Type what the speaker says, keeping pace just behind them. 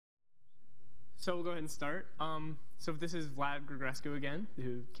So we'll go ahead and start. So this is Vlad Grigorescu again,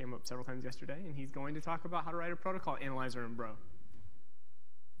 who came up several times yesterday, and he's going to talk about how to write a protocol analyzer in Bro.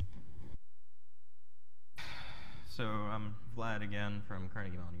 So I'm Vlad again from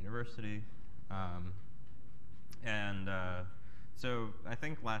Carnegie Mellon University. So I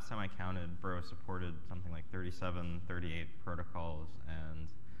think last time I counted, Bro supported something like 37, 38 protocols, and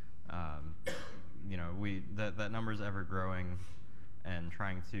that number is ever growing, and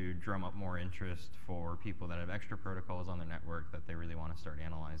trying to drum up more interest for people that have extra protocols on their network that they really want to start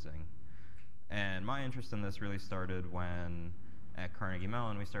analyzing. And my interest in this really started when at Carnegie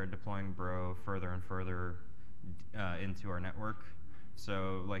Mellon we started deploying Bro further and further into our network.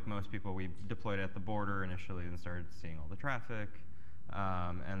 So like most people, we deployed it at the border initially and started seeing all the traffic.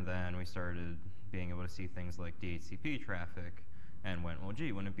 And then we started being able to see things like DHCP traffic and went, well,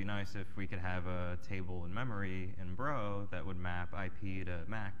 gee, wouldn't it be nice if we could have a table in memory in Bro that would map IP to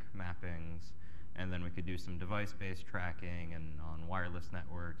MAC mappings, and then we could do some device-based tracking, and on wireless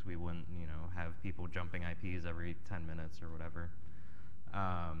networks we wouldn't, have people jumping IPs every 10 minutes or whatever.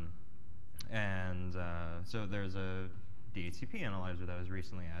 So there's a DHCP analyzer that was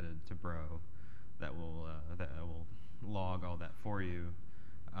recently added to Bro that will log all that for you.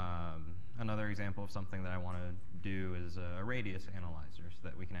 Another example of something that I want to do is a radius analyzer, so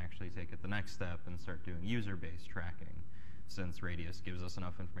that we can actually take it the next step and start doing user-based tracking, since radius gives us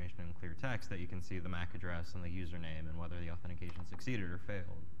enough information in clear text that you can see the MAC address and the username and whether the authentication succeeded or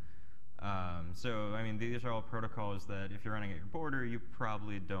failed. So, I mean, these are all protocols that if you're running at your border, you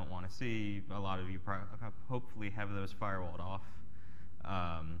probably don't want to see. A lot of you hopefully have those firewalled off.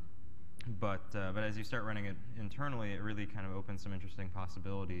 But as you start running it internally, it really kind of opens some interesting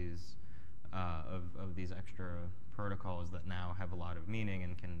possibilities of these extra protocols that now have a lot of meaning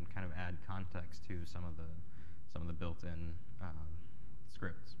and can kind of add context to some of the built-in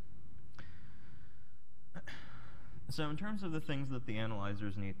scripts. So in terms of the things that the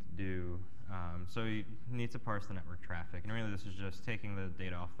analyzers need to do, so you need to parse the network traffic. And really this is just taking the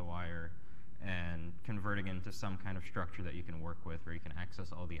data off the wire and converting it into some kind of structure that you can work with, where you can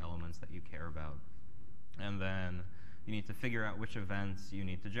access all the elements that you care about. And then you need to figure out which events you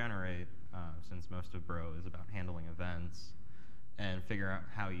need to generate, since most of Bro is about handling events, and figure out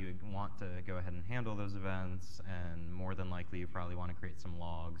how you want to go ahead and handle those events. And more than likely, you probably want to create some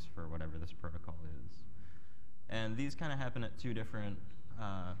logs for whatever this protocol is. And these kind of happen at two different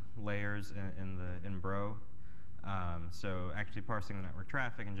layers in Bro. So actually parsing the network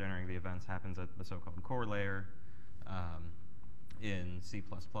traffic and generating the events happens at the so-called core layer in C++,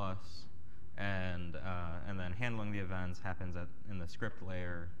 and then handling the events happens in the script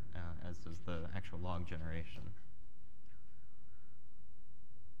layer, as does the actual log generation.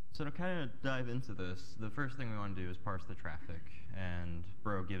 So to kind of dive into this, the first thing we want to do is parse the traffic, and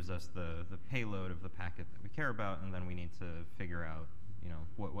Bro gives us the payload of the packet that we care about, and then we need to figure out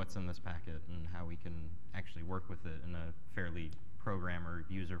what's in this packet and how we can actually work with it in a fairly programmer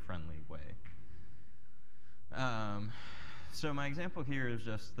user-friendly way. So my example here is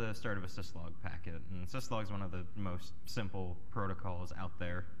just the start of a syslog packet, and syslog is one of the most simple protocols out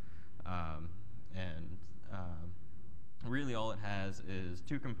there, really all it has is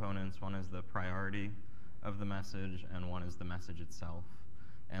two components. One is the priority of the message, and one is the message itself.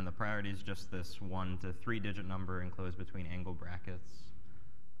 And the priority is just this 1 to 3 digit number enclosed between angle brackets.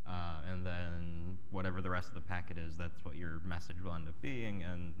 And then whatever the rest of the packet is, that's what your message will end up being.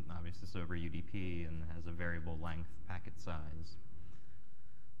 And obviously it's over UDP and has a variable length packet size.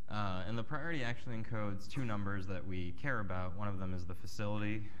 And the priority actually encodes two numbers that we care about. One of them is the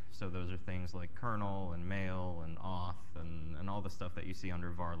facility. So those are things like kernel and mail and auth and all the stuff that you see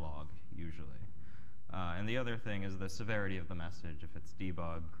under var log usually. And the other thing is the severity of the message, if it's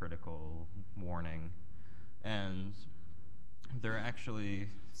debug, critical, warning. And there are actually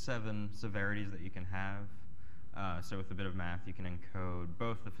 7 severities that you can have. So with a bit of math, you can encode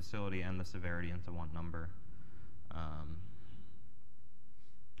both the facility and the severity into one number.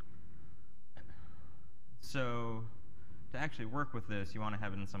 So to actually work with this, you want to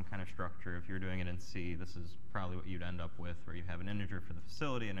have it in some kind of structure. If you're doing it in C, this is probably what you'd end up with, where you have an integer for the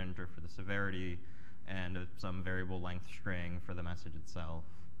facility, an integer for the severity, and some variable length string for the message itself.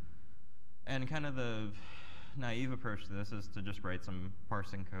 And kind of the naive approach to this is to just write some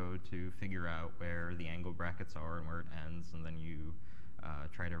parsing code to figure out where the angle brackets are and where it ends, and then you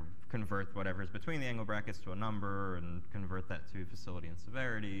try to convert whatever's between the angle brackets to a number and convert that to facility and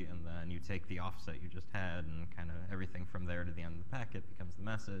severity, and then you take the offset you just had and kind of everything from there to the end of the packet becomes the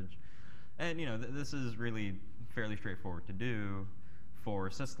message. And this is really fairly straightforward to do for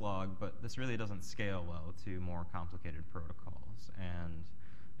syslog, but this really doesn't scale well to more complicated protocols. And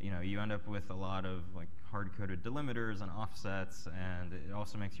you end up with a lot of like hard-coded delimiters and offsets, and it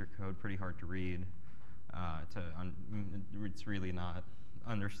also makes your code pretty hard to read. It's really not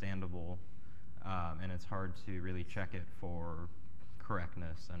understandable, and it's hard to really check it for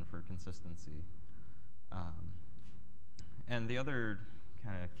correctness and for consistency. And the other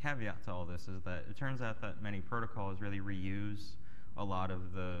kind of caveat to all this is that it turns out that many protocols really reuse a lot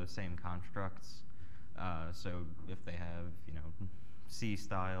of the same constructs. So if they have,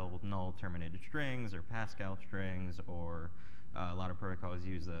 C-style null terminated strings or Pascal strings, or a lot of protocols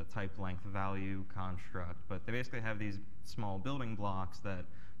use a type length value construct, but they basically have these small building blocks that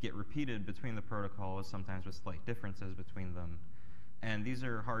get repeated between the protocols, sometimes with slight differences between them. And these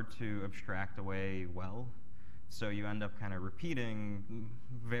are hard to abstract away well. So you end up kind of repeating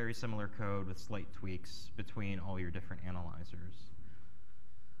very similar code with slight tweaks between all your different analyzers.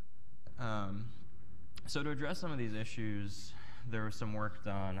 So to address some of these issues, there was some work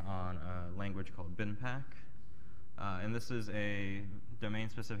done on a language called BinPack. And this is a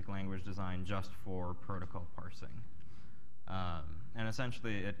domain-specific language designed just for protocol parsing. And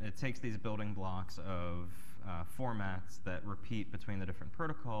essentially, it takes these building blocks of formats that repeat between the different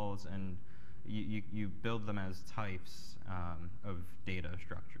protocols, and you build them as types of data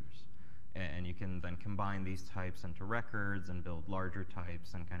structures. And you can then combine these types into records and build larger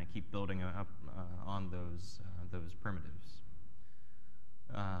types and kind of keep building up on those primitives.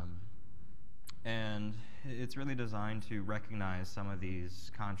 And it's really designed to recognize some of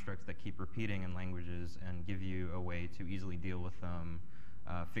these constructs that keep repeating in languages and give you a way to easily deal with them,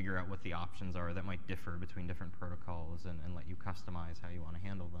 figure out what the options are that might differ between different protocols, and let you customize how you want to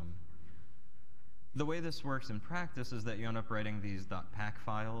handle them. The way this works in practice is that you end up writing these .pack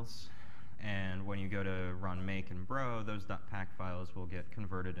files, and when you go to run make and bro, those .pack files will get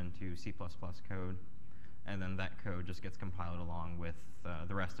converted into C++ code, and then that code just gets compiled along with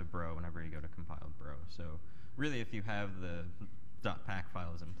the rest of bro whenever you go to compile bro. So really, if you have the .pack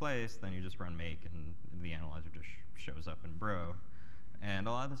files in place, then you just run make, and the analyzer just shows up in bro. And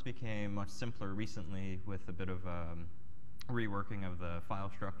a lot of this became much simpler recently with a bit of reworking of the file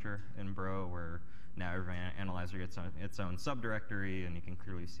structure in bro, where now every analyzer gets its own subdirectory, and you can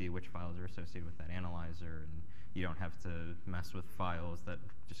clearly see which files are associated with that analyzer, and you don't have to mess with files that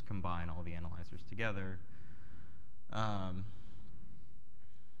just combine all the analyzers together.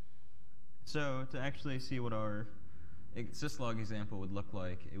 So to actually see what our syslog example would look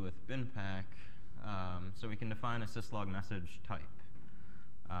like with BinPack, so we can define a syslog message type.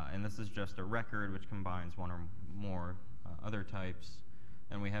 And this is just a record which combines one or more other types.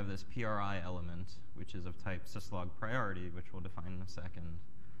 And we have this PRI element, which is of type syslog priority, which we'll define in a second.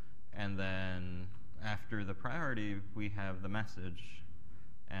 And then after the priority, we have the message.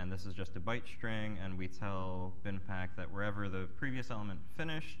 And this is just a byte string, and we tell BinPack that wherever the previous element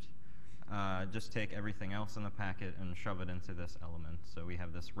finished, just take everything else in the packet and shove it into this element. So we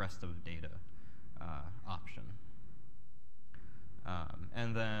have this rest of data option.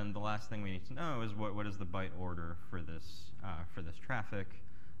 And then the last thing we need to know is what is the byte order for this traffic,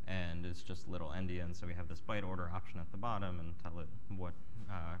 and it's just little endian. So we have this byte order option at the bottom and tell it what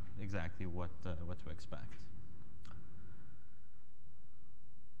exactly what to expect.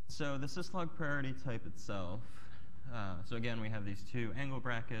 So the syslog priority type itself. So again, we have these two angle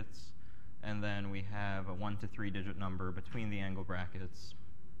brackets, and then we have a 1 to 3 digit number between the angle brackets.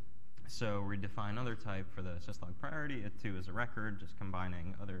 So we define another type for the syslog priority. It too is a record, just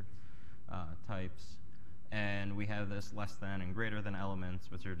combining other types. And we have this less than and greater than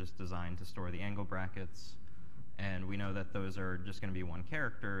elements, which are just designed to store the angle brackets. And we know that those are just going to be one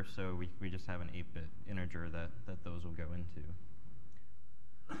character, so we just have an 8-bit integer that those will go into.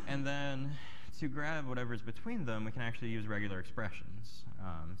 And then to grab whatever's between them, we can actually use regular expressions.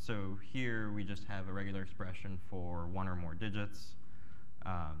 So here we just have a regular expression for 1 or more digits.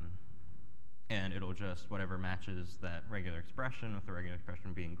 And it'll just, whatever matches that regular expression, with the regular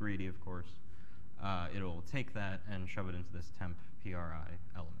expression being greedy, of course, it'll take that and shove it into this temp PRI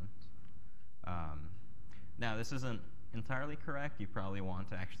element. Now, this isn't entirely correct. You probably want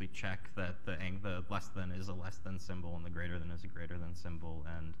to actually check that the less than is a less than symbol and the greater than is a greater than symbol,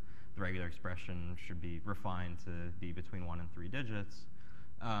 and the regular expression should be refined to be between 1 and 3 digits.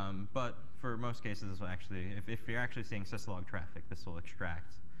 But for most cases, this will actually, if you're actually seeing syslog traffic, this will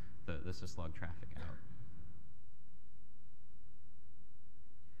extract the syslog traffic out.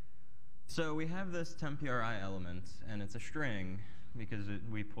 So we have this temp.pri element, and it's a string because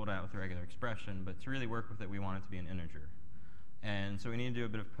we pulled out with a regular expression, but to really work with it, we want it to be an integer. And so we need to do a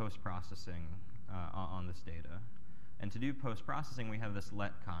bit of post-processing on this data. And to do post-processing, we have this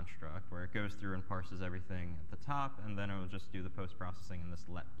let construct where it goes through and parses everything at the top, and then it will just do the post-processing in this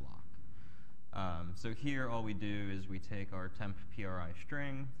let block. So here, all we do is we take our temp PRI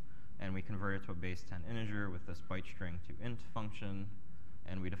string, and we convert it to a base 10 integer with this byte string to int function,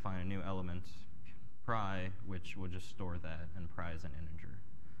 and we define a new element, pry, which will just store that, and pry is an integer.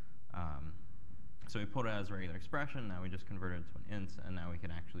 So we put it as a regular expression, now we just convert it to an int, and now we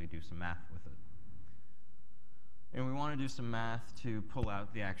can actually do some math with it. And we want to do some math to pull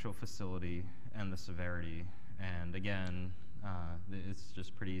out the actual facility and the severity. And again, it's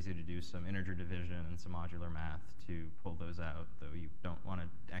just pretty easy to do some integer division and some modular math to pull those out, though you don't want to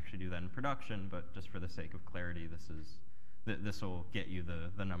actually do that in production, but just for the sake of clarity, this will get you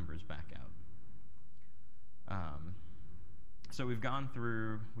the numbers back out. So we've gone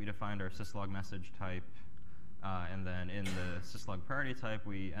through, we defined our syslog message type, and then in the syslog priority type,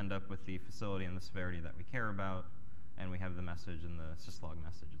 we end up with the facility and the severity that we care about, and we have the message in the syslog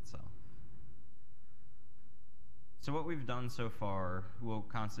message itself. So what we've done so far will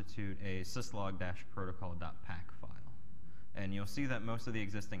constitute a syslog-protocol.pack file. And you'll see that most of the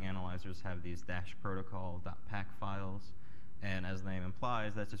existing analyzers have these -protocol.pack files. And as the name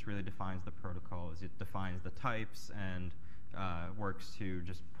implies, that just really defines the protocol. It defines the types and works to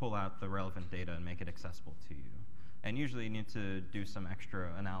just pull out the relevant data and make it accessible to you. And usually you need to do some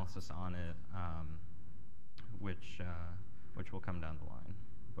extra analysis on it, which will come down the line.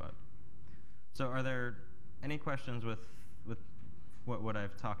 So are there any questions with what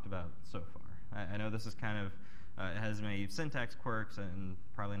I've talked about so far? I know this is kind of, it has many syntax quirks and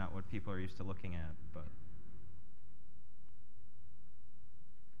probably not what people are used to looking at, but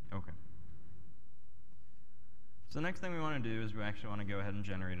okay. So the next thing we want to do is we actually want to go ahead and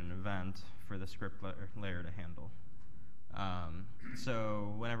generate an event for the script layer to handle.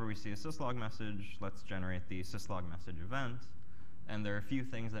 So whenever we see a syslog message, let's generate the syslog message event. And there are a few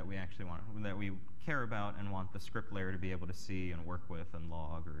things that we actually want, that we care about and want the script layer to be able to see and work with and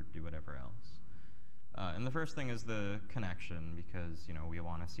log or do whatever else. And the first thing is the connection, because we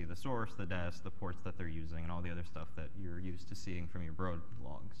want to see the source, the des, the ports that they're using, and all the other stuff that you're used to seeing from your Bro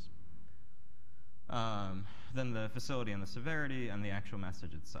logs. Then the facility and the severity and the actual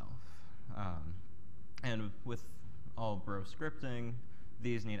message itself. And with all Bro scripting,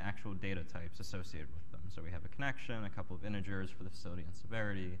 these need actual data types associated with them. So we have a connection, a couple of integers for the facility and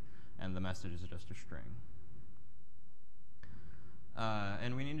severity, and the message is just a string.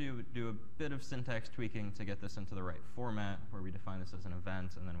 And we need to do a bit of syntax tweaking to get this into the right format, where we define this as an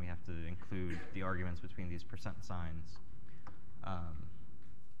event, and then we have to include the arguments between these % signs.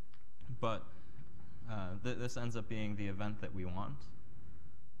 This ends up being the event that we want,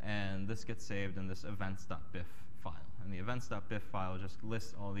 and this gets saved in this events.bif file. And the events.bif file just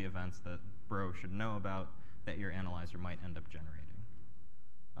lists all the events that Bro should know about that your analyzer might end up generating.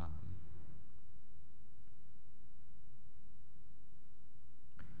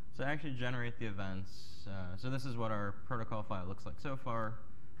 So to actually generate the events, so this is what our protocol file looks like so far.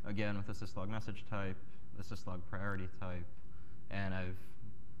 Again, with the syslog message type, the syslog priority type, and I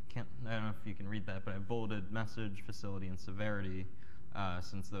don't know if you can read that, but I've bolded message, facility, and severity,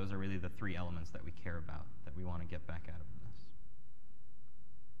 since those are really the three elements that we care about, that we want to get back out of this.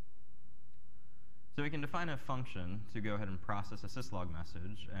 So we can define a function to go ahead and process a syslog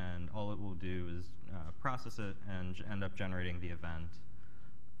message, and all it will do is process it and end up generating the event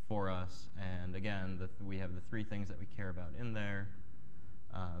for us. And again, we have the three things that we care about in there.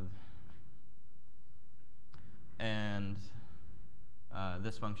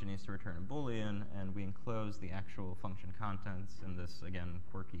 This function needs to return a Boolean, and we enclose the actual function contents in this, again,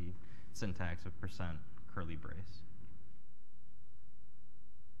 quirky syntax of % curly brace.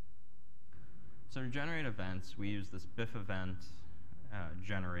 So to generate events, we use this bif event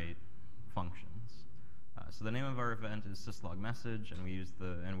generate functions. So the name of our event is syslog message,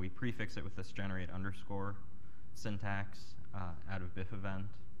 and we prefix it with this generate underscore syntax out of bif event.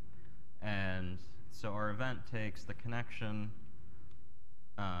 And so our event takes the connection,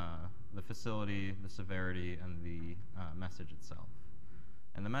 the facility, the severity, and the message itself.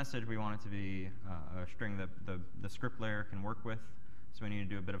 And the message, we want it to be a string that the script layer can work with. So we need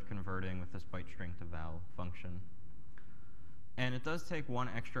to do a bit of converting with this byte string to val function. And it does take one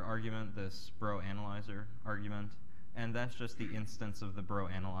extra argument, this Bro analyzer argument, and that's just the instance of the Bro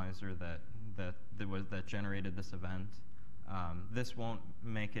analyzer that generated this event. This won't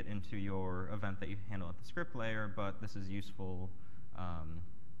make it into your event that you handle at the script layer, but this is useful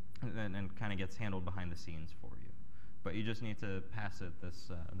and kind of gets handled behind the scenes for you. But you just need to pass it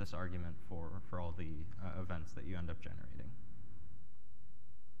this argument for all the events that you end up generating.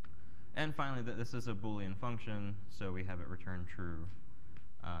 And finally, that this is a Boolean function, so we have it return true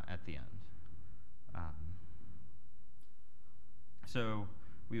at the end. So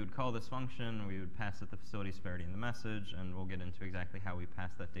we would call this function, we would pass it the facility severity in the message, and we'll get into exactly how we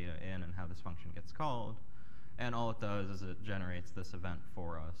pass that data in and how this function gets called. And all it does is it generates this event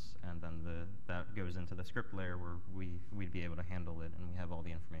for us, and then that goes into the script layer where we'd be able to handle it, and we have all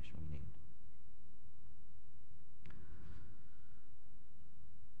the information we need.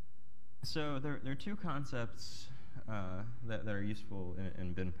 So there are two concepts that are useful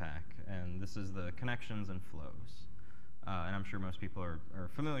in BinPack, and this is the connections and flows. And I'm sure most people are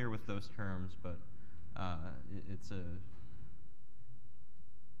familiar with those terms, but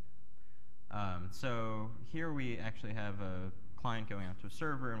so here we actually have a client going out to a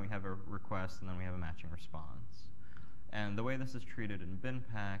server, and we have a request, and then we have a matching response. And the way this is treated in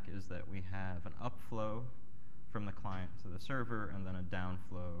BinPack is that we have an upflow from the client to the server, and then a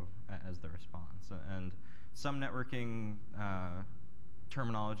downflow as the response. And some networking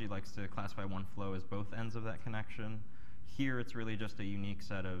terminology likes to classify one flow as both ends of that connection. Here, it's really just a unique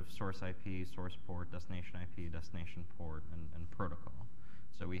set of source IP, source port, destination IP, destination port, and protocol.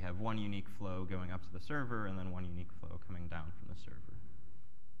 So we have one unique flow going up to the server, and then one unique flow coming down from the server.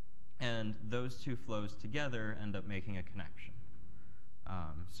 And those two flows together end up making a connection.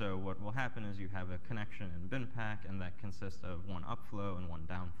 So what will happen is you have a connection in BinPack, and that consists of one upflow and one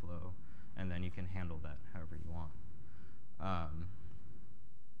downflow, and then you can handle that however you want.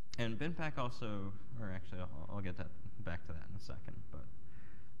 And BinPack also, or actually I'll get back to that in a second. But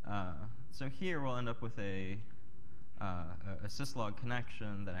so here we'll end up with a syslog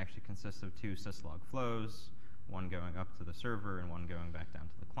connection that actually consists of two syslog flows, one going up to the server and one going back down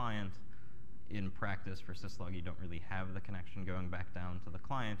to the client. In practice, for syslog, you don't really have the connection going back down to the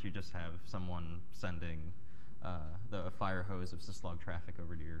client. You just have someone sending the fire hose of syslog traffic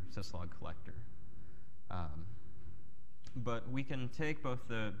over to your syslog collector. But we can take both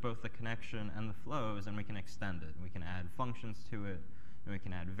the connection and the flows, and we can extend it. We can add functions to it, and we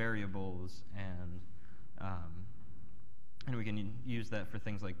can add variables, and we can use that for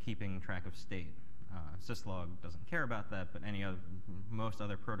things like keeping track of state. Syslog doesn't care about that, but most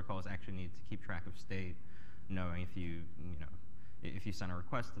other protocols actually need to keep track of state, knowing if you send a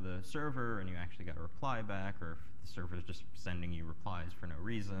request to the server and you actually got a reply back, or if the server is just sending you replies for no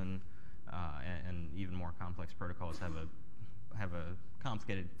reason. And even more complex protocols have a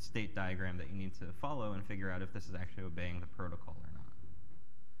complicated state diagram that you need to follow and figure out if this is actually obeying the protocol or not.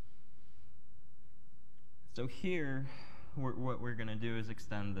 So here, what we're going to do is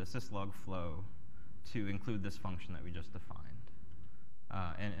extend the syslog flow to include this function that we just defined.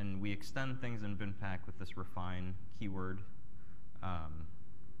 And we extend things in BinPack with this refine keyword.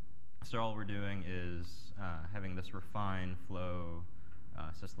 So all we're doing is having this refine flow,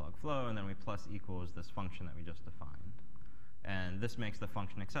 syslog flow, and then we plus equals this function that we just defined. And this makes the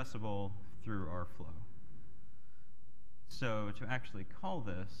function accessible through our flow. So to actually call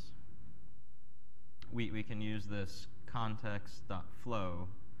this, we can use this context.flow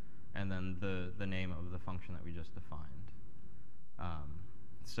and then the name of the function that we just defined.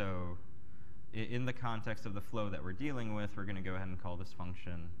 So in the context of the flow that we're dealing with, we're going to go ahead and call this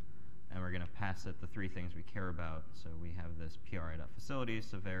function, and we're going to pass it the three things we care about. So we have this pri.facility,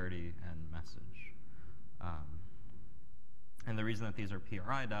 severity, and message. And the reason that these are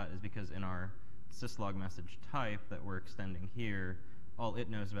pri dot is because in our syslog message type that we're extending here, all it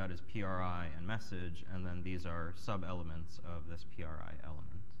knows about is pri and message, and then these are sub-elements of this pri element.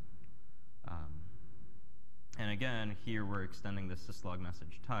 And again, here we're extending this syslog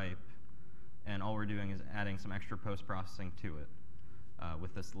message type, and all we're doing is adding some extra post-processing to it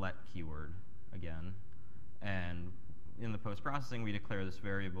with this let keyword again. And in the post-processing, we declare this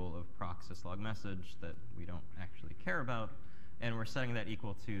variable of proc syslog message that we don't actually care about, and we're setting that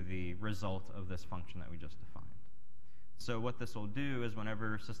equal to the result of this function that we just defined. So what this will do is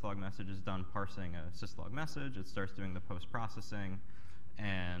whenever syslog message is done parsing a syslog message, it starts doing the post-processing,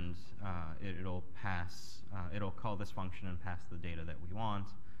 and it'll call this function and pass the data that we want,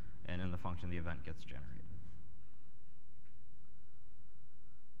 and in the function, the event gets generated.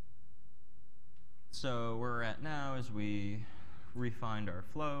 So where we're at now is we refined our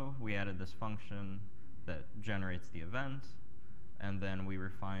flow, we added this function that generates the event, and then we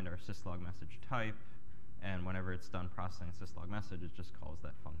refined our syslog message type, and whenever it's done processing syslog message, it just calls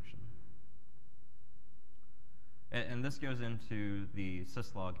that function. And this goes into the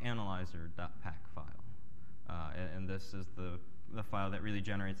syslog analyzer.pack file. And this is the file that really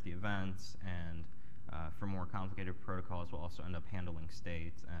generates the events, and for more complicated protocols, we'll also end up handling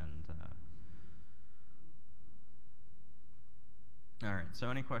states All right, so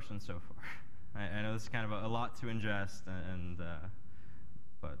any questions so far? I know this is kind of a lot to ingest,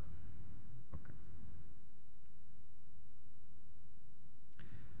 but okay.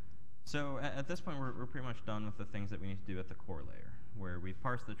 So at this point, we're pretty much done with the things that we need to do at the core layer, where we've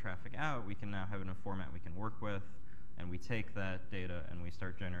parsed the traffic out. We can now have it in a format we can work with, and we take that data and we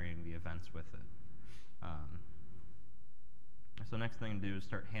start generating the events with it. So next thing to do is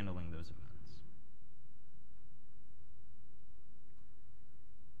start handling those events.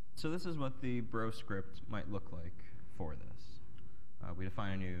 So this is what the bro script might look like for this. We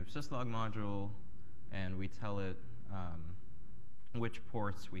define a new syslog module, and we tell it which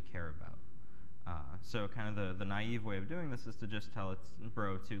ports we care about. So kind of the naive way of doing this is to just tell its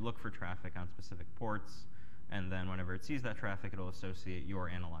bro to look for traffic on specific ports, and then whenever it sees that traffic, it'll associate your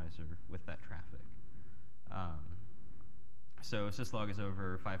analyzer with that traffic. So syslog is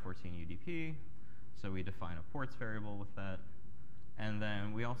over 514 UDP, so we define a ports variable with that. And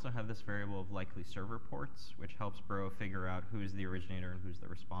then we also have this variable of likely server ports, which helps bro figure out who's the originator and who's the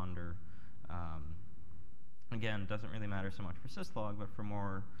responder. Again, doesn't really matter so much for syslog, but for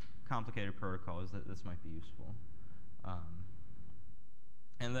more complicated protocols, this might be useful.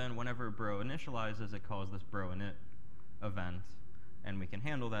 And then whenever bro initializes, it calls this bro init event, and we can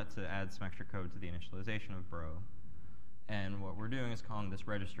handle that to add some extra code to the initialization of bro. And what we're doing is calling this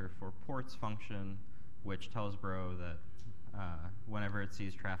register for ports function, which tells bro that whenever it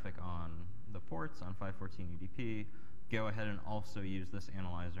sees traffic on the ports on 514 UDP, go ahead and also use this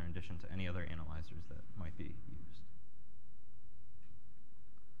analyzer in addition to any other analyzers that might be used.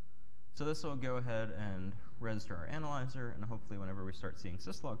 So this will go ahead and register our analyzer, and hopefully whenever we start seeing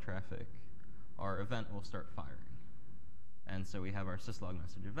syslog traffic, our event will start firing. And so we have our syslog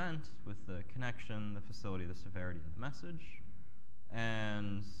message event with the connection, the facility, the severity, and the message.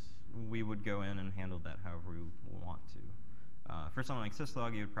 And we would go in and handle that however we want to. For something like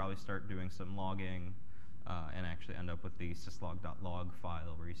syslog, you would probably start doing some logging and actually end up with the syslog.log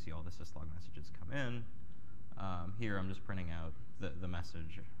file where you see all the syslog messages come in. Here I'm just printing out the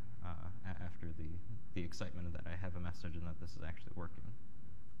message after the excitement that I have a message and that this is actually working.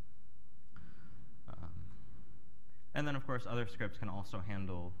 And then, of course, other scripts can also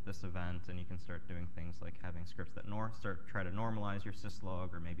handle this event, and you can start doing things like having scripts that try to normalize your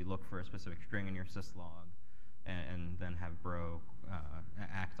syslog, or maybe look for a specific string in your syslog, and then have bro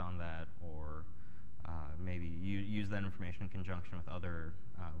act on that, or maybe use that information in conjunction with other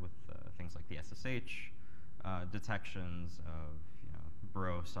things like the SSH detections of,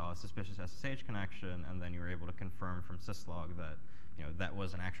 bro saw a suspicious SSH connection, and then you were able to confirm from syslog that that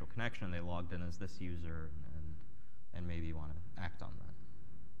was an actual connection. They logged in as this user, and maybe you want to act on that.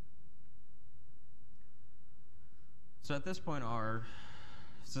 So at this point, our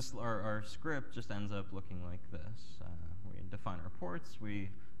script just ends up looking like this. We define our ports, we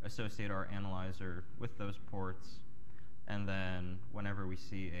associate our analyzer with those ports, and then whenever we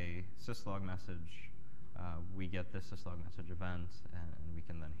see a syslog message, we get this syslog message event, and we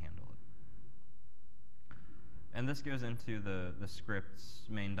can then handle it. And this goes into the script's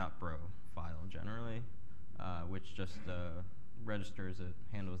main.bro file generally, which just registers it,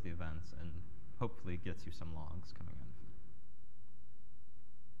 handles the events, and hopefully gets you some logs coming out of it.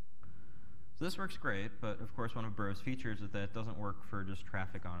 So this works great, but of course one of bro's features is that it doesn't work for just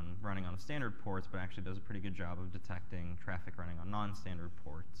traffic running on standard ports, but actually does a pretty good job of detecting traffic running on non-standard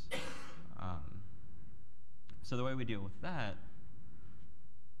ports. So the way we deal with that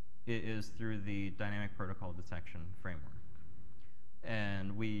is through the dynamic protocol detection framework.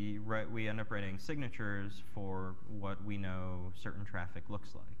 And we end up writing signatures for what we know certain traffic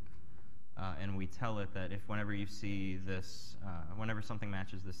looks like. And we tell it that if whenever you see this, whenever something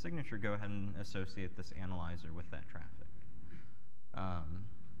matches this signature, go ahead and associate this analyzer with that traffic.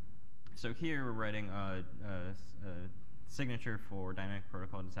 So here we're writing a signature for dynamic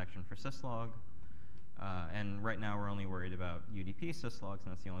protocol detection for syslog. And right now we're only worried about UDP syslogs,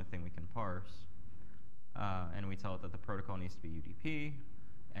 and that's the only thing we can parse. And we tell it that the protocol needs to be UDP,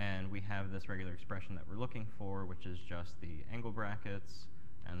 and we have this regular expression that we're looking for, which is just the angle brackets,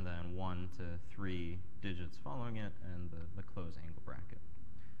 and then 1 to 3 digits following it, and the close angle bracket.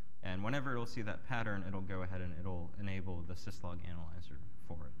 And whenever it'll see that pattern, it'll go ahead and it'll enable the syslog analyzer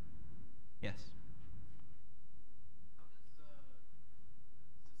for it. Yes?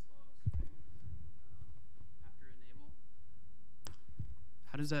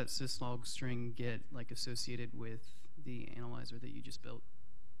 How does that syslog string get associated with the analyzer that you just built?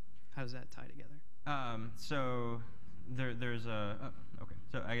 How does that tie together? So there's a okay.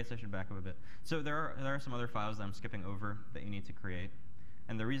 So I guess I should back up a bit. So there are some other files that I'm skipping over that you need to create.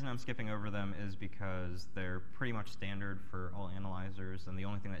 And the reason I'm skipping over them is because they're pretty much standard for all analyzers, and the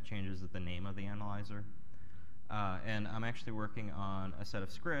only thing that changes is the name of the analyzer. And I'm actually working on a set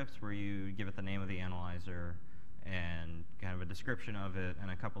of scripts where you give it the name of the analyzer and kind of a description of it and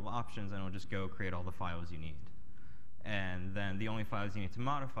a couple of options, and it'll just go create all the files you need. And then the only files you need to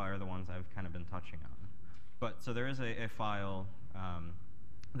modify are the ones I've kind of been touching on. But so there is a file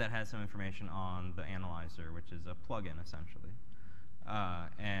that has some information on the analyzer, which is a plugin essentially.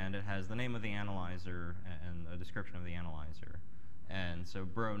 And it has the name of the analyzer and a description of the analyzer. And so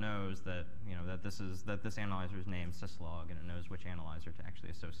Bro knows that that this analyzer is named syslog, and it knows which analyzer to actually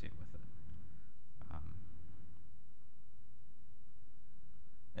associate with it.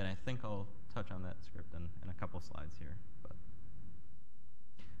 And I think I'll touch on that script in a couple slides here.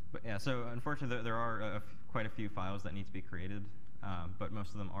 But yeah, so unfortunately there are quite a few files that need to be created, but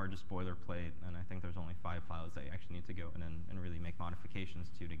most of them are just boilerplate, and I think there's only 5 files that you actually need to go in and really make modifications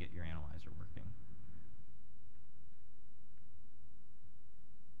to get your analyzer working.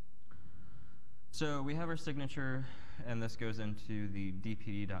 So we have our signature, and this goes into the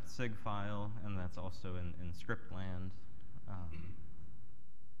dpd.sig file, and that's also in script land.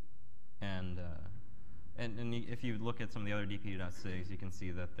 And if you look at some of the other dpd.sigs, you can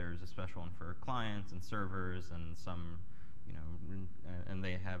see that there's a special one for clients and servers, and some, and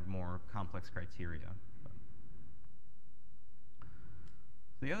they have more complex criteria.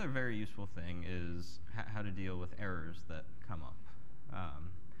 The other very useful thing is how to deal with errors that come up.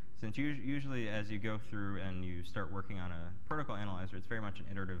 Since usually as you go through and you start working on a protocol analyzer, it's very much an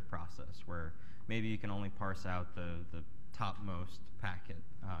iterative process where maybe you can only parse out the topmost packet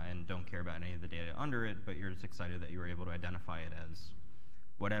and don't care about any of the data under it, but you're just excited that you were able to identify it as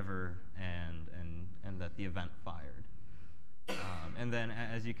whatever and that the event fired. And then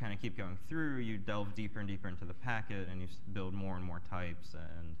as you kind of keep going through, you delve deeper and deeper into the packet, and you build more and more types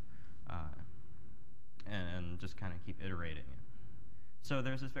and just kind of keep iterating it. So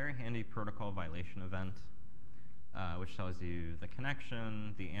there's this very handy protocol violation event, which tells you the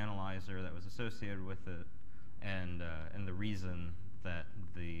connection, the analyzer that was associated with it, and the reason that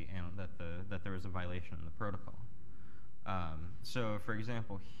there was a violation in the protocol. So for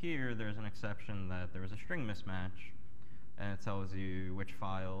example, here there's an exception that there was a string mismatch, and it tells you which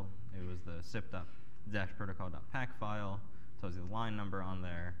file. It was the sip.-protocol.pack file. It tells you the line number on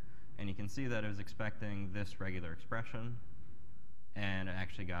there, and you can see that it was expecting this regular expression, and it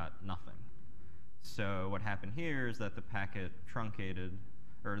actually got nothing. So what happened here is that the packet truncated,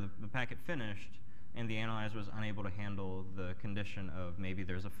 or the packet finished, and the analyzer was unable to handle the condition of maybe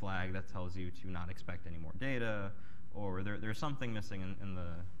there's a flag that tells you to not expect any more data, or there's something missing in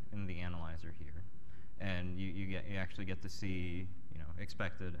the analyzer here. And you actually get to see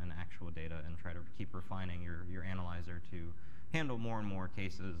expected and actual data, and try to keep refining your analyzer to handle more and more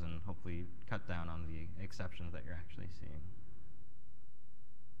cases and hopefully cut down on the exceptions that you're actually seeing.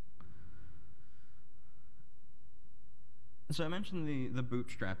 So I mentioned the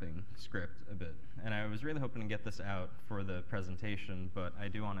bootstrapping script a bit, and I was really hoping to get this out for the presentation, but I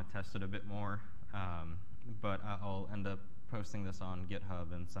do want to test it a bit more. But I'll end up posting this on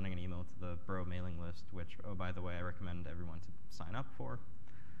GitHub and sending an email to the Bro mailing list, which, oh, by the way, I recommend everyone to sign up for.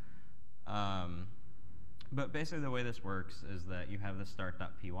 But basically the way this works is that you have the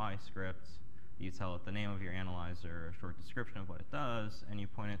start.py script, you tell it the name of your analyzer, a short description of what it does, and you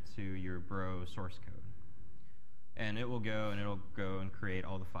point it to your Bro source code. And it will go and create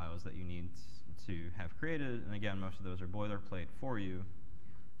all the files that you need to have created. And again, most of those are boilerplate for you.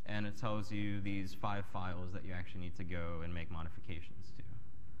 And it tells you these 5 files that you actually need to go and make modifications to.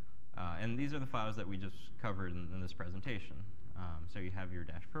 And these are the files that we just covered in this presentation. So you have your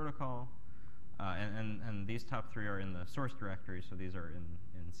dash protocol. And these top 3 are in the source directory. So these are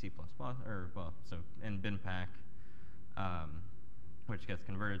in C++, so in binpack. Which gets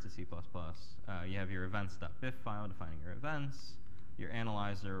converted to C++. You have your events.bif file defining your events, your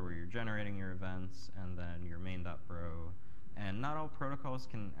analyzer where you're generating your events, and then your main.bro. And not all protocols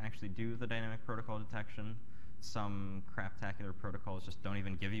can actually do the dynamic protocol detection. Some craptacular protocols just don't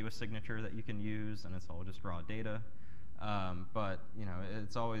even give you a signature that you can use, and it's all just raw data. But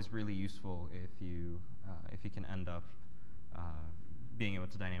it's always really useful if you can end up being able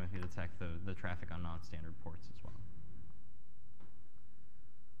to dynamically detect the traffic on non-standard ports as well.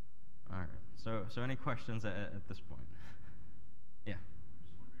 All right. So any questions at this point? Yeah.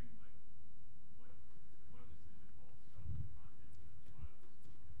 Just wondering, what is the default skeleton content of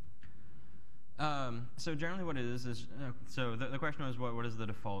those files? So generally, what it is so the question was what does the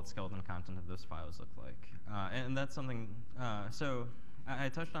default skeleton content of those files look like? And that's something. So I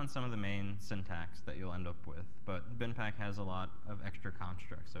touched on some of the main syntax that you'll end up with, but BinPack has a lot of extra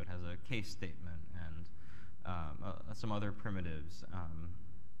constructs. So it has a case statement and some other primitives.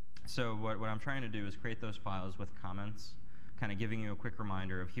 So what I'm trying to do is create those files with comments, kind of giving you a quick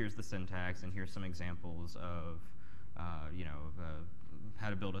reminder of here's the syntax and here's some examples of how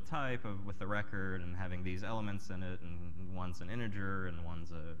to build a type with the record and having these elements in it, and one's an integer and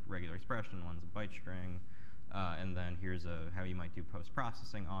one's a regular expression, one's a byte string, and then here's how you might do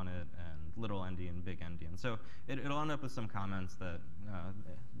post-processing on it, and little endian, big endian. So it'll end up with some comments that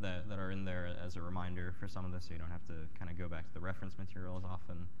are in there as a reminder for some of this, so you don't have to kind of go back to the reference material as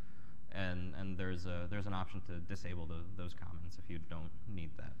often. And there's an option to disable those comments if you don't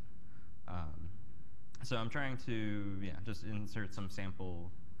need that. So I'm trying to just insert some sample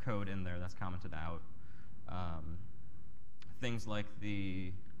code in there that's commented out. Things like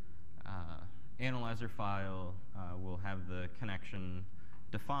the analyzer file will have the connection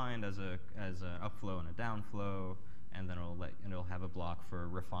defined as a upflow and a downflow, and then it'll have a block for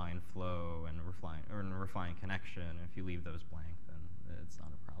refine flow and refine connection. And if you leave those blank, then it's not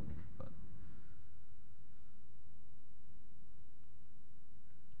a problem. But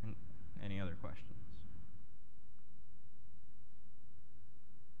any other questions?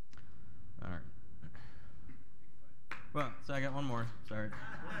 All right. Well, so I got one more. Sorry.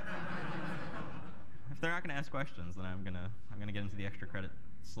 If they're not going to ask questions, then I'm gonna get into the extra credit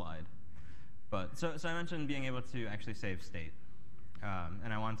slide. But so I mentioned being able to actually save state,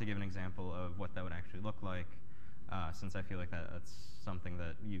 and I wanted to give an example of what that would actually look like, since I feel like that's something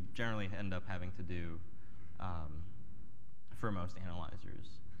that you generally end up having to do for most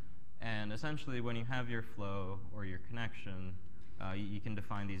analyzers. And essentially, when you have your flow or your connection, you can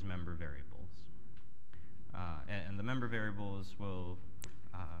define these member variables. And the member variables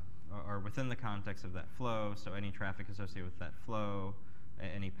are within the context of that flow, so any traffic associated with that flow,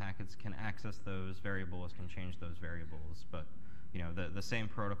 any packets can access those variables, can change those variables, but the same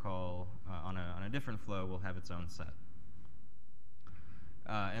protocol on a different flow will have its own set.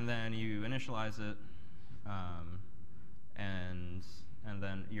 And then you initialize it, and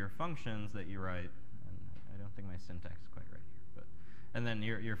then your functions that you write, and I don't think my syntax is quite right here, but and then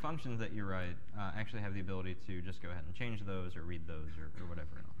your functions that you write actually have the ability to just go ahead and change those or read those or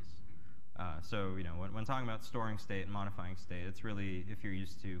whatever else. So when talking about storing state and modifying state, it's really, if you're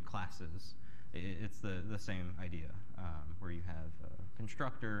used to classes, it's the same idea, where you have a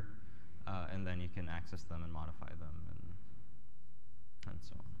constructor, and then you can access them and modify them and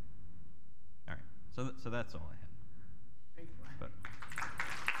so on. All right, so that's all I had. Thanks, Brian. But